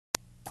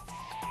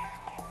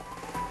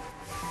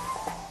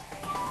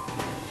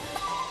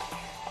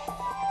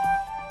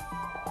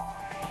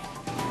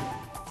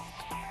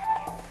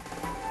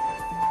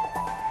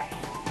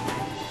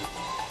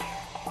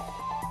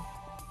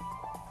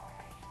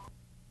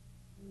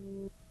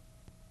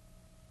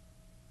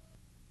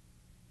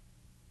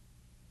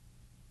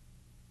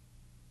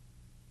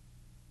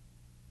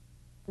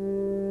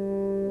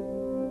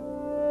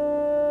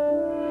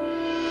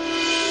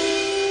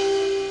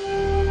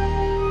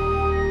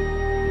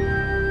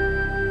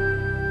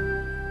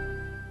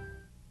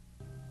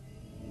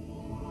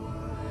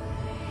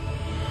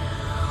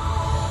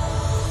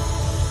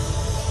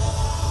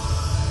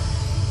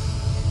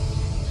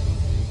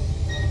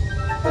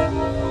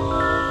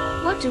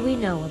What do we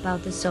know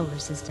about the solar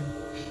system,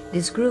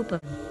 this group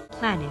of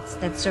planets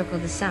that circle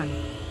the sun?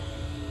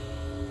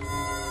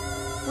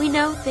 We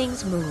know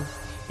things move.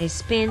 They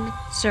spin,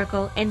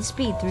 circle, and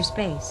speed through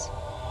space.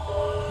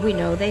 We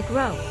know they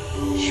grow,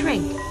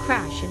 shrink,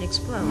 crash, and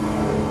explode.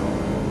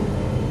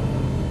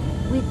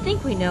 We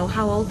think we know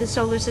how old the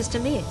solar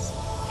system is,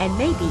 and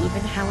maybe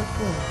even how it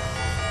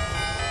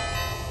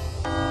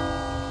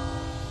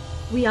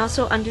formed. We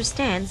also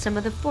understand some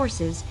of the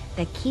forces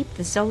that keep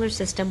the solar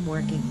system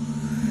working.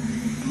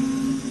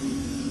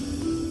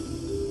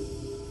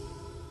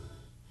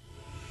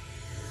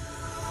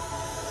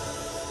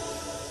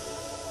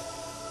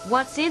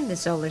 What's in the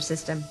solar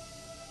system?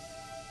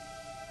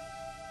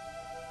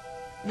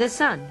 The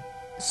sun.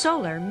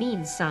 Solar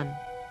means sun.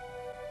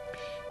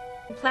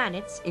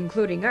 Planets,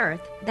 including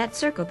Earth, that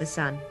circle the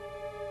sun.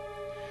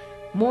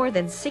 More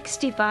than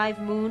 65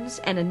 moons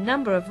and a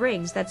number of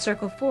rings that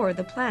circle 4 of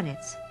the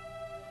planets.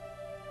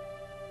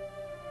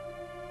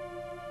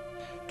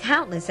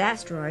 Countless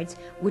asteroids,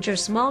 which are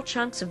small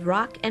chunks of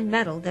rock and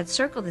metal that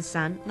circle the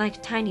sun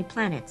like tiny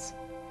planets.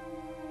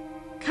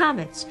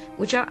 Comets,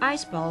 which are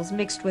ice balls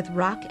mixed with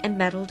rock and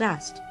metal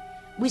dust.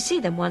 We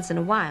see them once in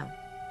a while.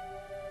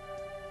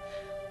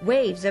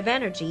 Waves of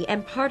energy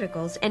and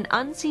particles and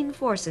unseen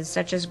forces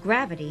such as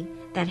gravity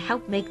that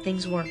help make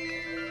things work.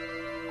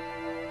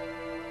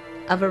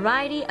 A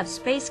variety of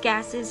space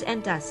gases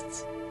and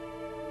dusts.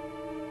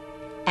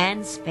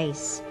 And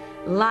space.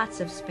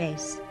 Lots of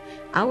space.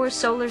 Our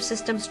solar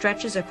system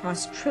stretches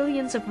across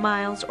trillions of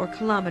miles or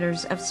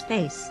kilometers of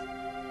space.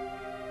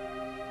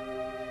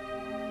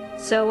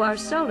 So our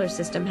solar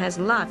system has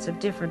lots of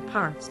different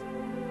parts.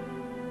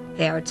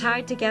 They are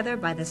tied together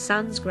by the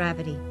sun's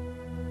gravity.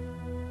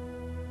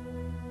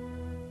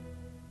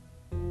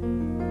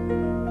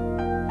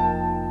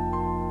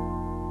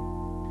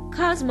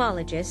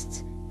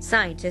 Cosmologists,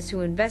 scientists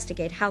who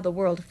investigate how the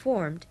world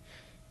formed,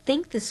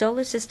 think the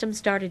solar system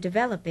started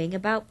developing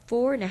about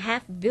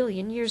 4.5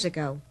 billion years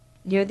ago,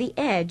 near the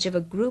edge of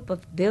a group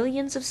of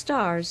billions of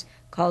stars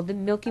called the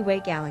Milky Way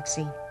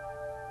galaxy.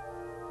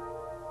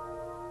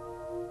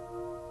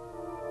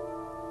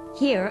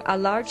 Here, a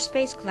large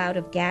space cloud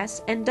of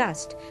gas and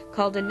dust,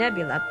 called a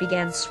nebula,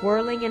 began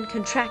swirling and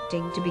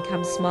contracting to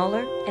become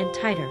smaller and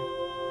tighter.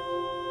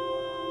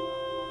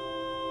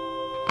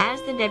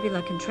 As the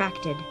nebula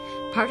contracted,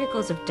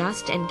 particles of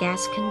dust and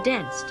gas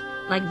condensed,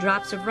 like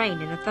drops of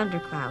rain in a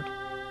thundercloud.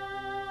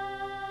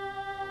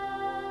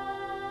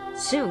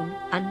 Soon,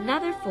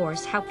 another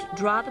force helped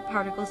draw the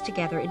particles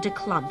together into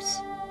clumps: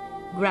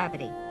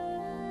 gravity.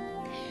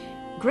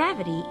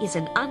 Gravity is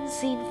an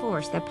unseen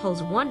force that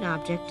pulls one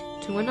object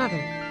to another.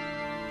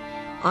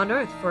 On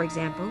Earth, for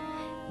example,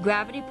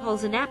 gravity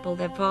pulls an apple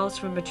that falls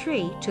from a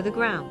tree to the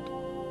ground.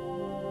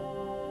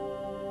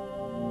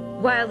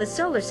 While the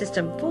solar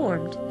system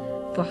formed,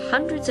 for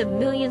hundreds of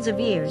millions of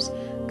years,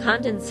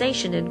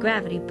 condensation and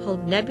gravity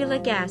pulled nebula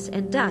gas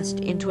and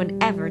dust into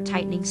an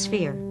ever-tightening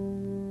sphere.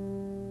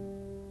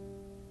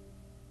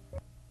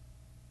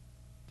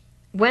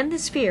 When the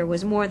sphere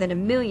was more than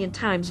 1,000,000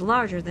 times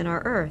larger than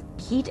our Earth,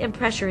 heat and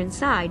pressure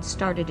inside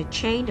started a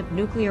chain of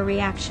nuclear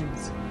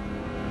reactions.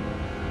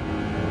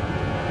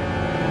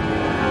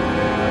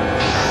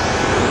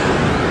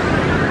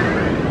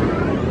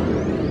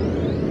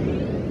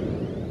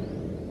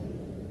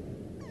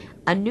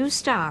 A new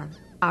star,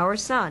 our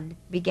sun,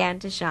 began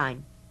to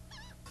shine.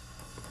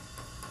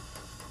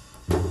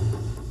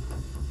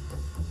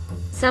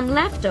 Some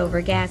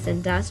leftover gas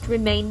and dust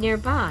remained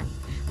nearby,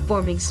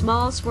 forming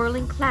small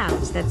swirling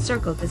clouds that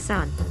circled the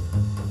sun.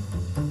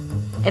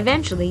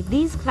 Eventually,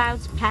 these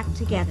clouds packed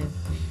together,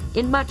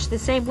 in much the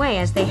same way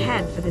as they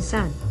had for the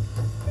sun.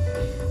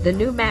 The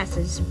new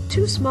masses,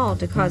 too small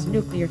to cause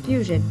nuclear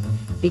fusion,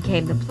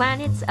 became the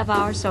planets of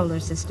our solar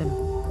system.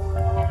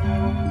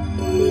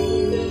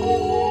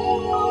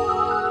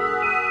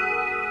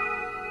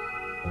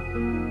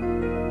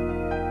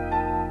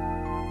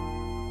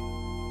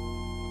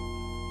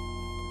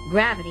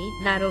 Gravity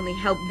not only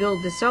helped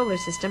build the solar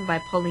system by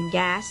pulling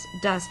gas,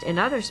 dust, and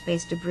other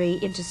space debris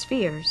into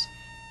spheres,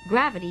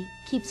 gravity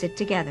keeps it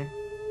together.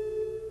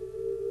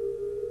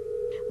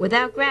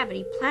 Without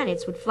gravity,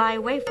 planets would fly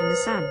away from the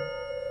sun.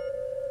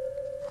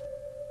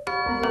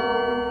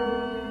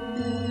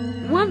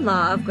 One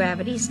law of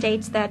gravity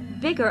states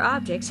that bigger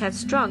objects have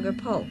stronger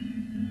pull.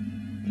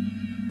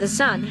 The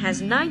sun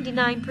has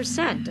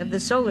 99% of the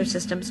solar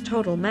system's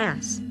total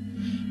mass.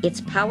 Its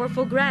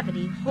powerful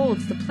gravity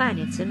holds the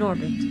planets in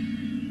orbit.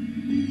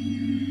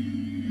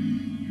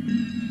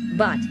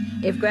 But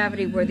if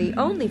gravity were the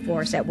only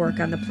force at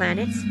work on the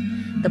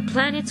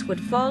planets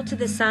would fall to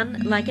the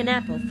sun like an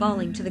apple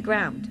falling to the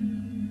ground.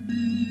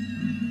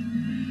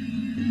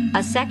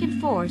 A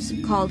second force,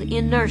 called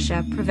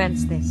inertia,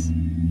 prevents this.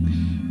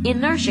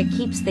 Inertia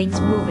keeps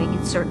things moving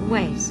in certain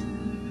ways.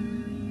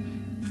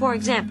 For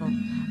example,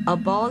 a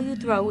ball you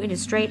throw in a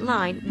straight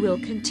line will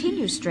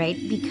continue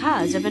straight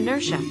because of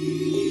inertia.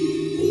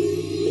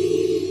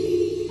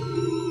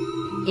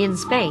 In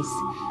space,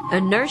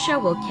 inertia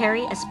will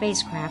carry a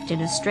spacecraft in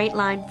a straight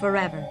line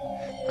forever,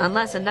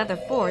 unless another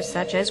force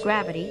such as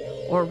gravity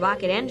or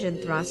rocket engine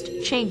thrust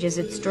changes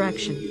its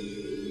direction.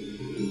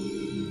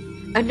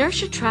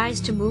 Inertia tries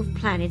to move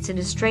planets in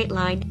a straight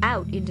line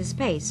out into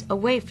space,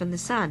 away from the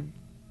sun.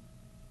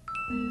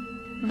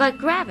 But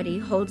gravity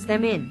holds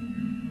them in.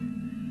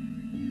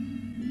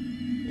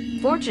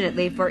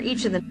 Fortunately for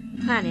each of the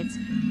planets,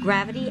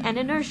 gravity and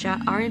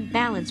inertia are in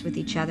balance with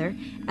each other,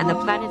 and the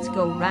planets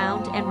go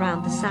round and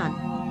round the sun.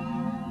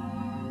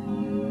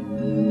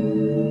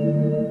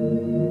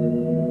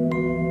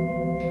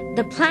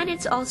 The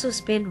planets also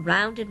spin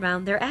round and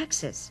round their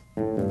axis.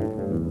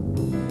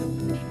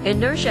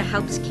 Inertia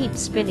helps keep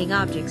spinning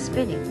objects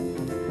spinning.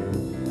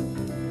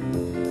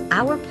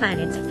 Our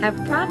planets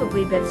have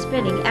probably been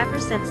spinning ever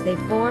since they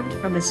formed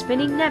from a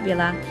spinning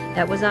nebula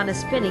that was on a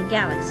spinning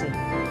galaxy.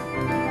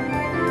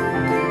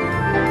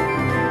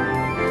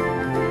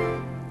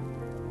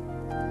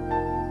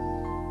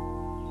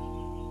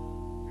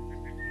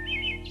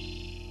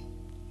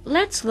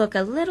 Let's look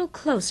a little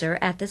closer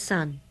at the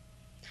sun.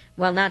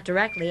 Well, not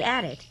directly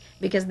at it,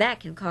 because that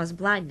can cause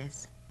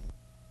blindness.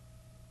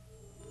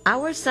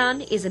 Our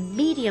sun is a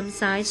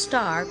medium-sized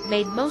star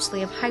made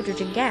mostly of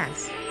hydrogen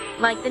gas,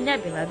 like the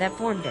nebula that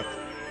formed it.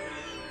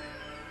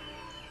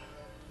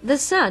 The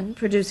sun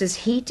produces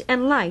heat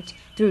and light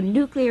through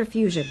nuclear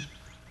fusion.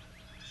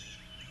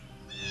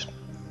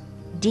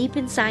 Deep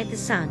inside the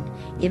sun,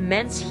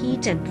 immense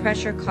heat and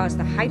pressure cause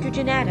the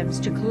hydrogen atoms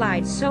to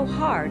collide so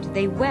hard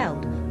they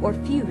weld or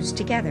fuse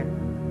together.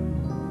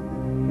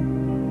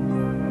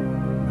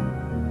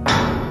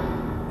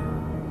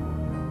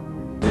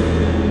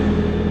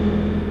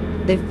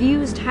 The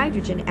fused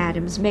hydrogen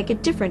atoms make a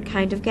different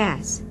kind of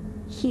gas,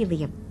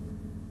 helium.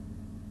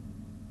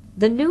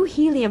 The new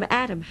helium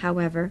atom,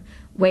 however,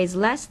 weighs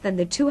less than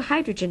the two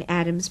hydrogen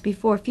atoms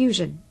before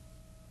fusion.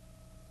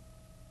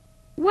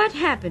 What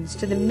happens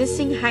to the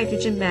missing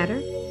hydrogen matter?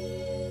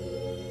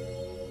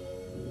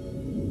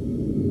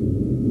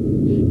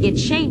 It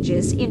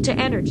changes into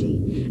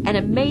energy, an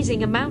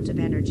amazing amount of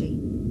energy.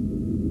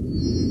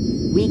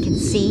 We can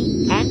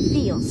see and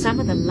feel some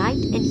of the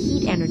light and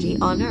heat energy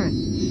on Earth,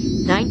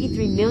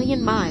 93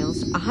 million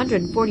miles,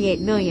 148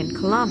 million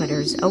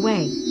kilometers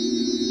away.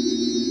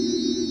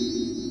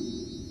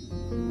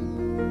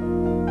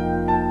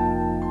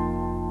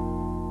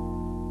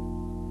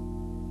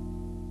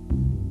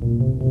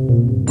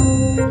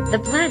 The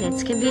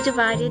planets can be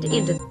divided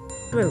into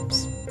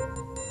groups.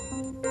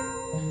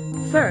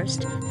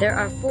 First, there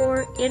are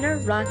 4 inner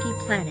rocky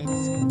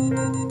planets.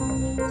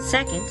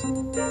 Second,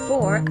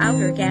 4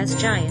 outer gas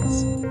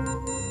giants.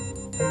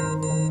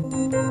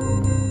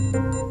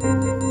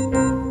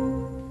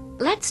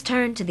 Let's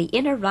turn to the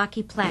inner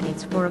rocky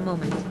planets for a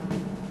moment.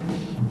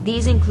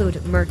 These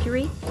include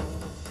Mercury,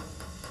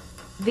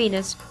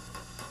 Venus,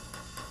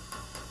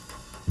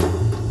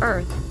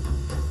 Earth,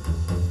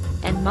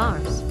 and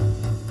Mars.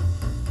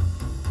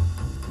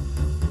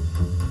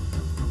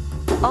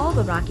 All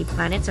the rocky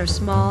planets are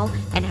small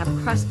and have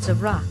crusts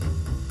of rock.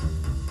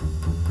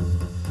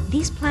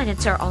 These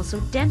planets are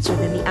also denser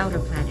than the outer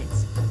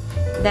planets.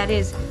 That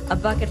is, a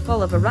bucket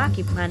full of a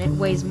rocky planet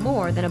weighs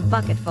more than a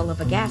bucket full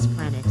of a gas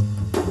planet.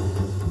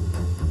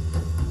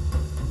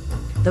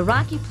 The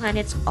rocky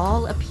planets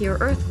all appear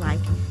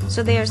Earth-like,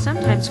 so they are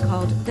sometimes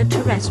called the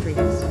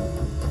terrestrials.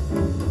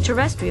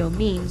 Terrestrial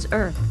means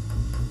Earth.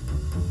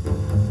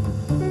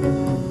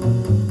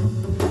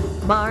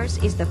 Mars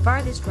is the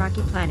farthest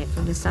rocky planet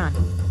from the Sun.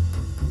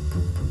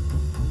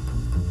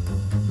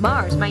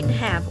 Mars might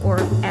have, or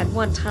at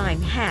one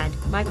time had,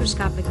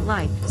 microscopic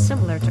life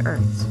similar to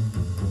Earth's.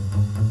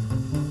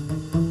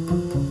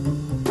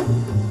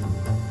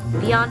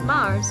 Beyond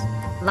Mars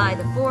lie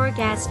the 4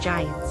 gas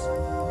giants.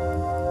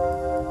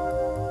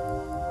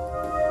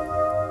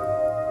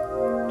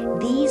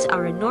 These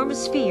are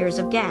enormous spheres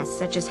of gas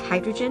such as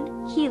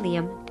hydrogen,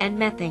 helium, and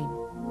methane.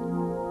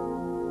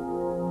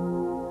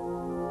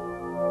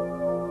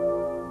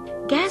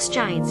 Gas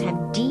giants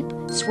have deep,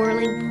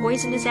 swirling,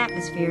 poisonous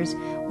atmospheres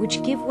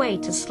which give way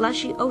to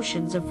slushy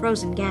oceans of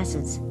frozen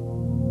gases.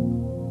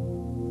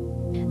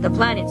 The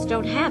planets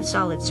don't have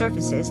solid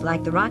surfaces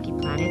like the rocky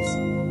planets,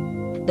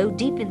 though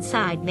deep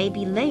inside may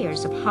be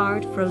layers of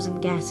hard, frozen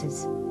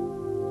gases.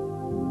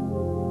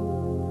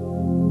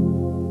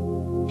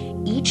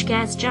 Each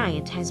gas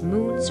giant has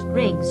moons,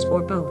 rings,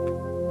 or both.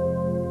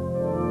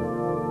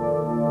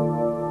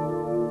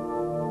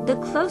 The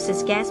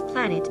closest gas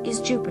planet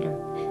is Jupiter,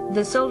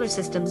 the solar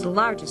system's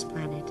largest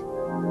planet.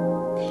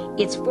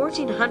 It's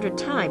 1,400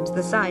 times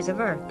the size of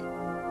Earth.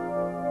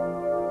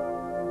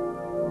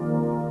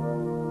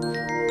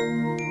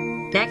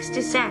 Next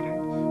is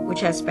Saturn,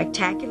 which has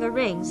spectacular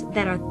rings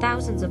that are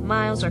thousands of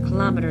miles or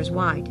kilometers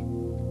wide.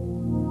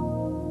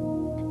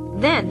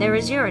 Then there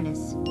is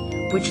Uranus,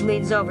 which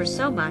leans over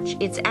so much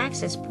its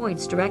axis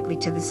points directly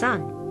to the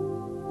Sun.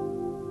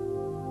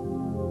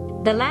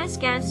 The last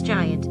gas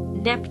giant,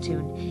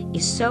 Neptune,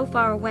 is so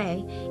far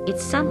away,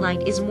 its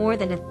sunlight is more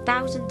than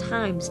 1,000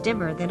 times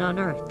dimmer than on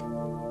Earth.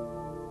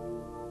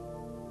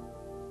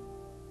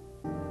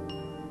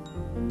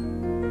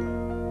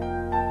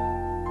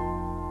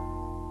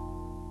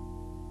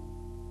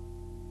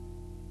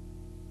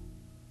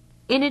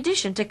 In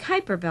addition to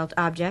Kuiper Belt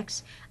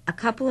objects, a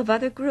couple of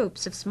other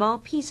groups of small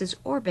pieces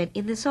orbit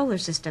in the solar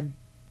system.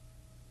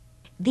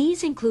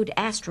 These include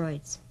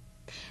asteroids.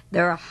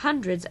 There are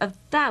hundreds of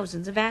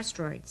thousands of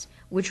asteroids,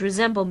 which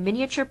resemble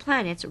miniature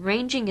planets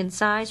ranging in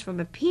size from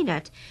a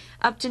peanut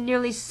up to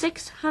nearly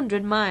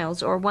 600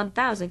 miles or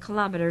 1,000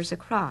 kilometers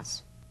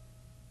across.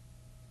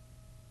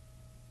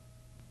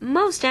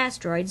 Most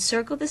asteroids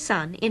circle the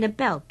Sun in a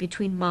belt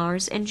between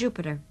Mars and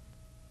Jupiter.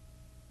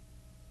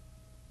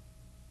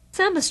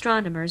 Some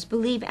astronomers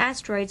believe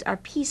asteroids are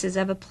pieces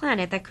of a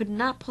planet that could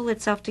not pull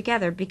itself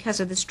together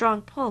because of the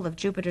strong pull of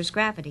Jupiter's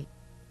gravity.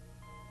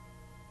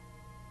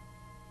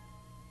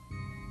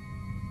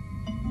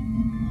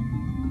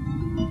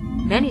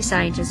 Many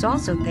scientists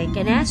also think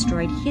an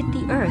asteroid hit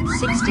the Earth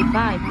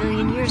 65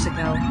 million years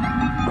ago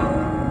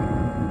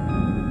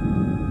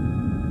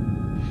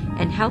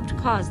and helped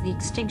cause the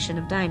extinction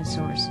of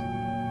dinosaurs.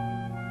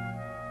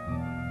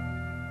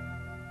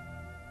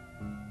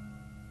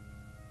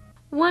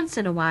 Once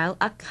in a while,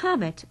 a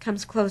comet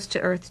comes close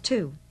to Earth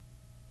too.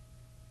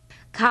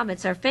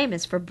 Comets are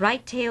famous for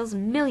bright tails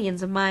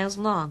millions of miles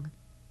long.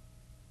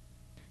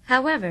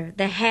 However,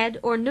 the head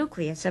or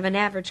nucleus of an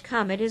average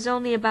comet is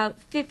only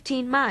about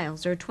 15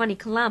 miles or 20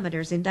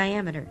 kilometers in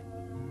diameter.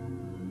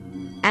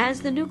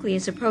 As the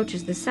nucleus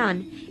approaches the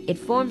Sun, it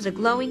forms a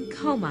glowing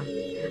coma,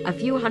 a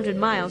few hundred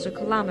miles or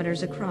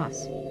kilometers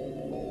across.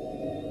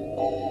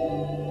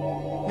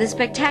 The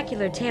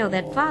spectacular tail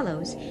that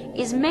follows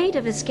is made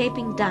of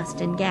escaping dust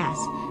and gas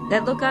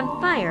that look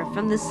on fire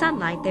from the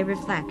sunlight they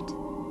reflect.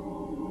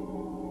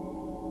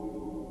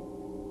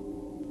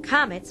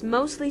 Comets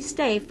mostly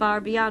stay far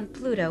beyond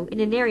Pluto in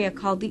an area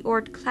called the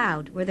Oort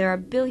cloud, where there are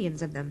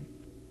billions of them.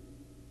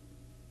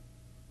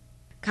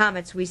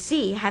 Comets we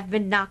see have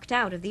been knocked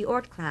out of the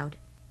Oort cloud.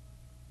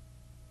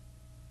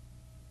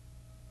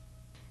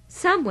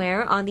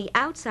 Somewhere on the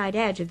outside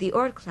edge of the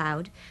Oort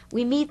cloud,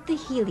 we meet the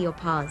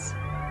heliopause.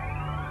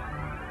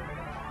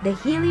 The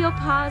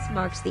heliopause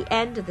marks the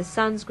end of the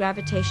Sun's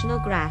gravitational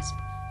grasp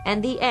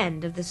and the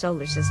end of the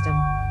solar system.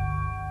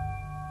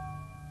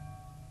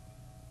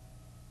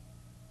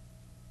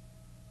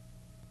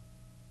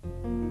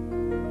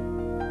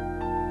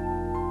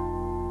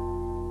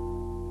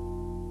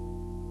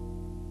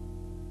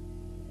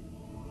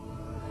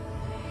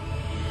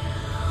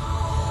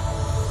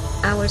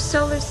 Our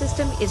solar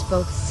system is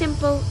both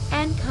simple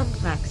and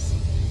complex.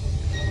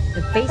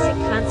 The basic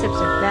concepts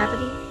of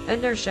gravity,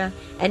 inertia,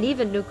 and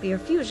even nuclear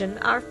fusion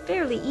are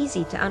fairly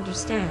easy to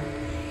understand.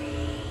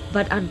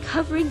 But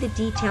uncovering the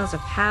details of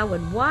how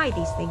and why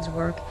these things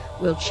work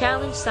will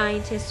challenge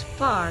scientists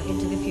far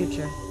into the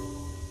future.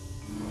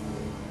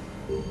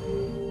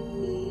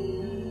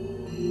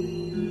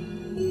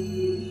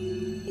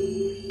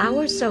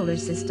 Our solar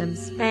system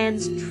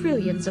spans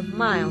trillions of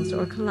miles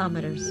or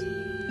kilometers.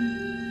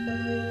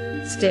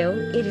 Still,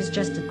 it is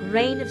just a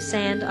grain of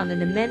sand on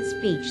an immense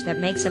beach that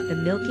makes up the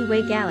Milky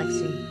Way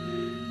galaxy,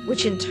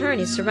 which in turn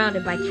is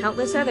surrounded by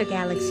countless other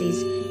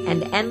galaxies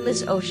and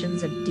endless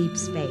oceans of deep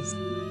space.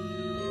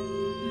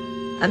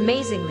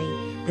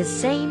 Amazingly, the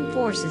same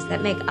forces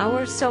that make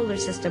our solar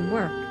system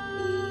work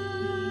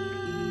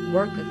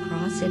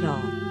across it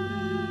all.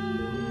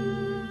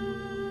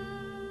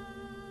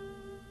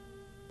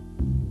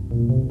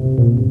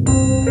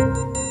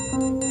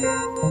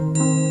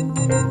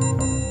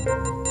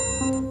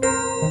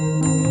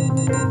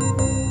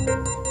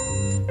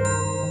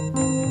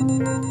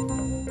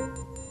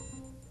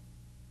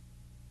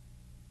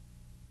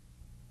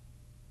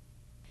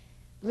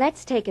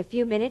 Let's take a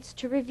few minutes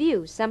to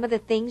review some of the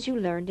things you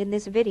learned in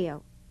this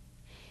video.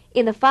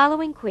 In the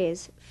following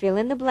quiz, fill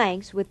in the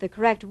blanks with the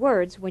correct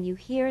words when you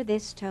hear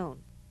this tone.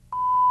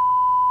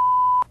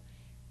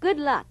 Good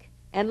luck,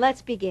 and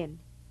let's begin.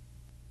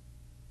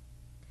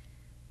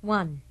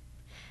 1.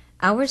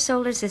 Our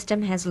solar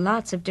system has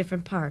lots of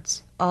different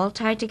parts, all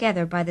tied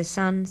together by the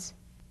Sun's.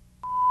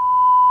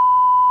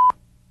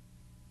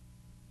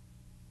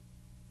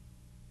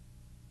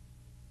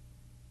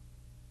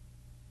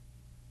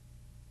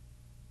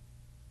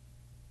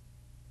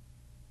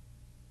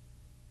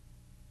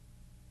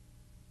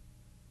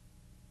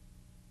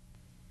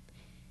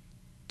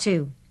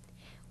 2.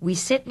 We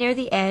sit near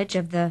the edge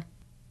of the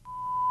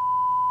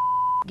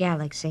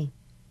galaxy.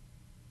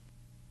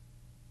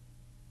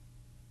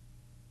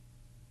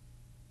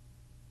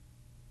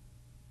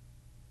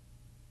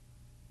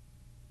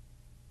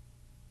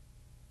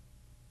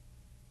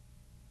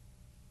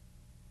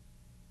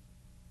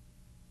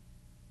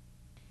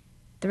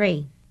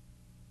 3.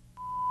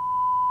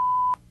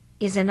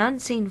 Is an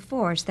unseen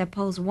force that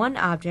pulls one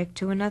object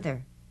to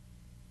another.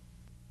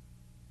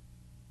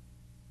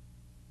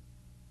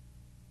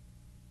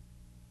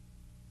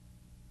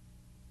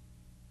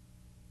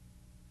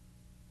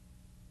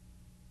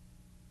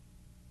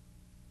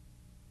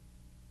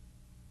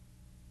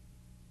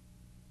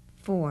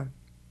 4.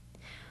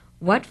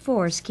 What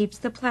force keeps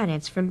the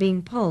planets from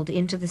being pulled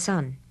into the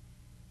Sun?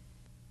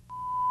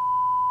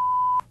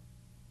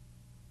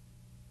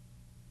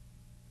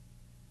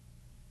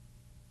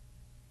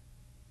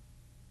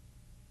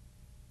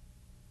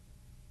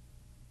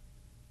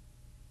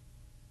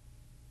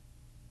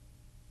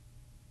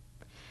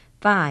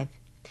 5.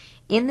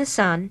 In the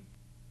sun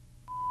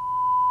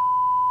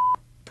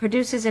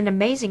produces an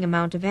amazing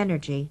amount of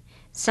energy,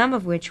 some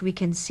of which we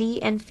can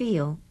see and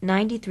feel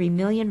 93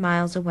 million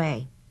miles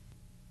away.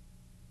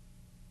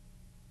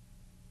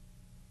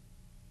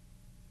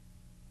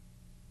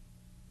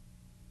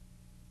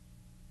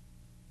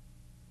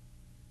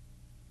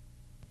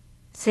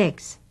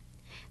 Six.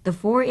 The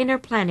 4 inner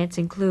planets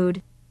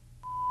include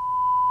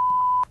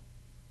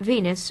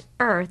Venus,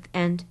 Earth,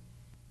 and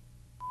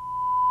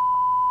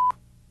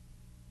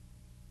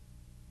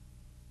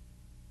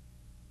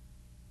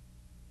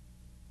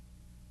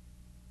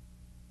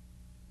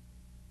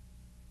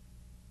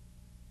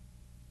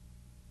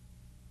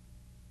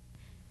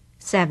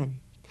Seven.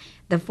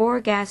 The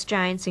 4 gas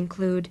giants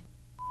include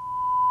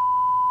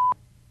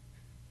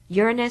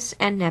Uranus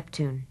and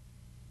Neptune.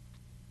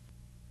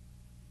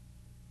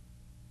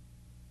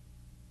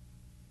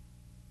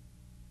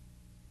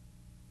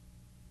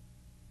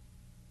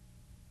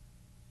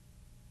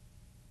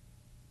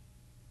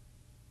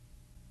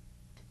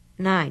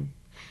 Nine.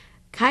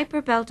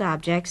 Kuiper belt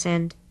objects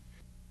and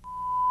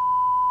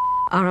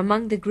are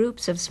among the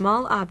groups of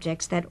small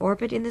objects that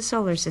orbit in the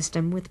solar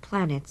system with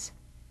planets.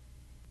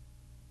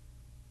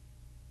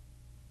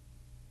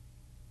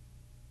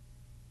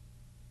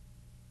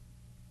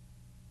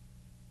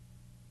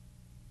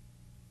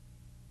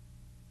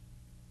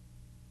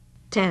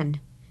 Ten.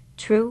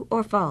 True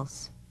or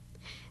false?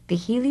 The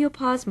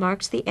heliopause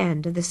marks the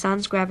end of the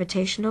sun's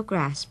gravitational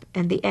grasp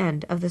and the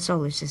end of the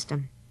solar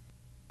system.